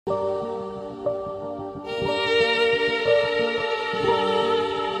Yeah,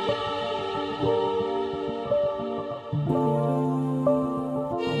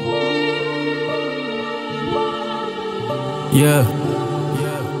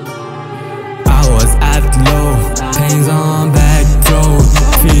 I was at low, pains on back road,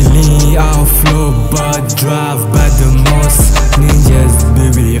 feeling out flow, but drive by the most. Ninjas,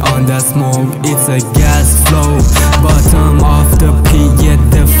 baby, on that smoke, it's a gas flow. Bottom of the pit, yet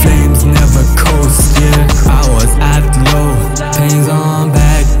the flames never coast. Yeah, I was at low, pains on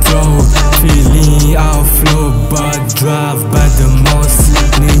back road, feeling out flow, but drive by the most.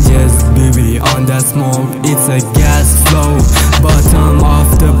 Ninjas, baby, on that smoke, it's a gas flow. Bottom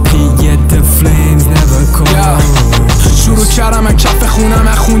of the pit, yet the flames never cold. شروع کردم من کف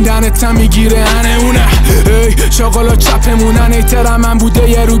خونم خوندنتم میگیره اونه ای شاغالا چپمونن ایترم من بوده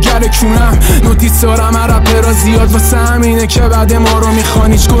یه رو گل کونم نوتیس دارم رپرا زیاد واسه همینه که بعد ما رو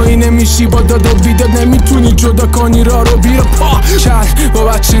میخوان هیچ گویی نمیشی با داد و بیداد نمیتونی جدا کنی را رو بیرو پا کل با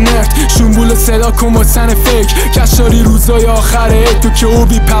بچه نرد شنبول صدا کن با سن فیک کشاری روزای آخره تو که او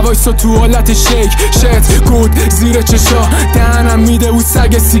بی پوایسا تو حالت شیک شت گود زیر چشا دهنم میده او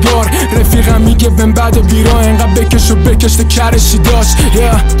سگ سیگار رفیقم میگه بهم بعد بیرا انقدر بکش و بکش ده کرشی داشت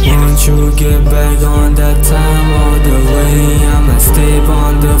Won't you get back on that time all the way? I'ma stay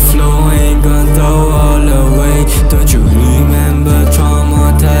on the floor, ain't gonna throw all away. Don't you remember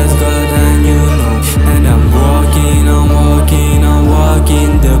traumatized, God, and you know. And I'm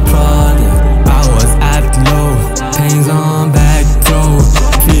walking the product. I was at low, pains on back road,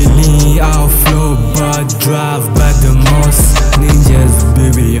 feeling out flow, but drive by the most. Ninjas,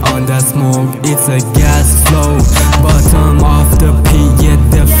 baby, on that smoke, it's a gas flow. Bottom of the pit, yet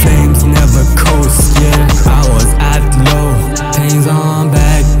the flames never coast. Yeah, I was at low, pains on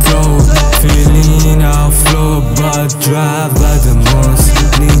back road, feeling out flow, but drive by the most.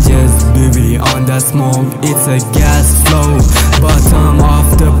 Ninjas, baby, on that smoke, it's a gas flow. Bottom of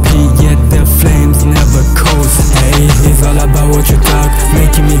the pit, yet the flames never coast. Hey, it's all about what you talk,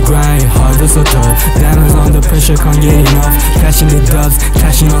 making me grind harder so tough. Diamonds on the pressure, can't get enough. Cashing the dubs,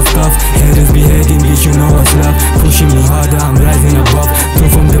 cashing on stuff. Haters be hating, bitch, you know what's love. Pushing me harder, I'm rising above. Come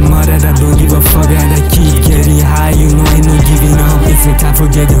from the mud and I don't give a fuck, and I keep getting high, you know ain't no giving up. It's the time for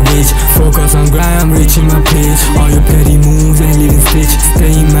getting rich. Focus on grind, I'm reaching my pitch. All your petty moves ain't leaving stitch.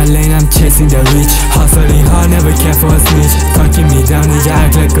 Stay in my lane, I'm chasing the rich. Hustling hard, never care for a snitch. Talking me down, nigga,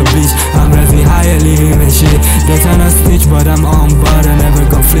 act like a bitch. I'm rising higher, leaving my shit. They tryna snitch, but I'm on board, I never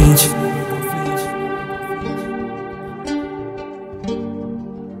gon' flinch.